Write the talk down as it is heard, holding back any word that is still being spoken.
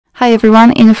Hi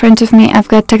everyone, in front of me I've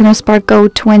got Tecno Spark Go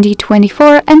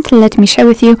 2024 and let me share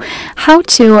with you how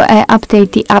to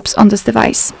update the apps on this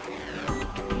device.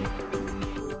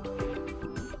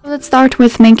 Let's start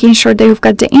with making sure that you've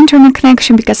got the internet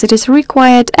connection because it is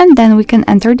required, and then we can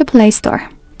enter the Play Store.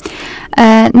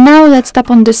 Now let's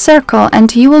tap on this circle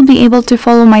and you will be able to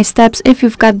follow my steps if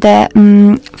you've got the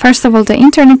first of all the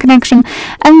internet connection,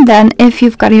 and then if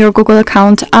you've got your Google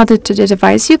account added to the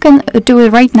device, you can do it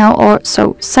right now, or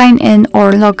so sign in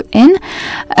or log in.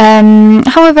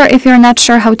 However, if you're not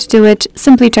sure how to do it,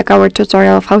 simply check our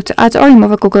tutorial of how to add or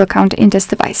remove a Google account in this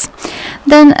device.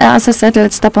 Then as I said,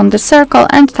 let's tap on the circle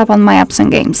and tap on my apps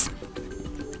and games.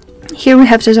 Here we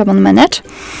have to tap on manage.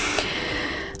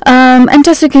 And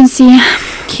as you can see,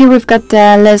 here we've got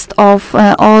the list of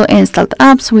all installed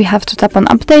apps. We have to tap on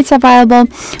updates available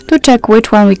to check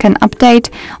which one we can update.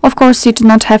 Of course, you do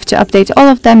not have to update all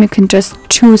of them, you can just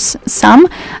choose some.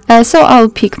 So I'll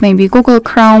pick maybe Google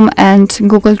Chrome and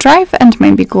Google Drive and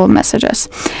maybe Google Messages.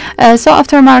 So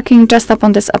after marking, just tap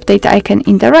on this update icon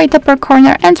in the right upper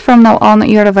corner, and from now on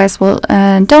your device will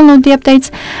download the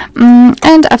updates,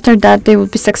 and after that they will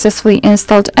be successfully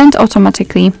installed and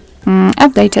automatically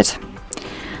updated.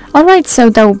 Alright, so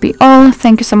that will be all.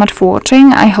 Thank you so much for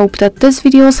watching. I hope that this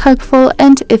video was helpful,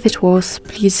 and if it was,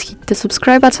 please hit the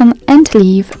subscribe button and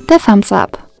leave the thumbs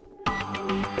up.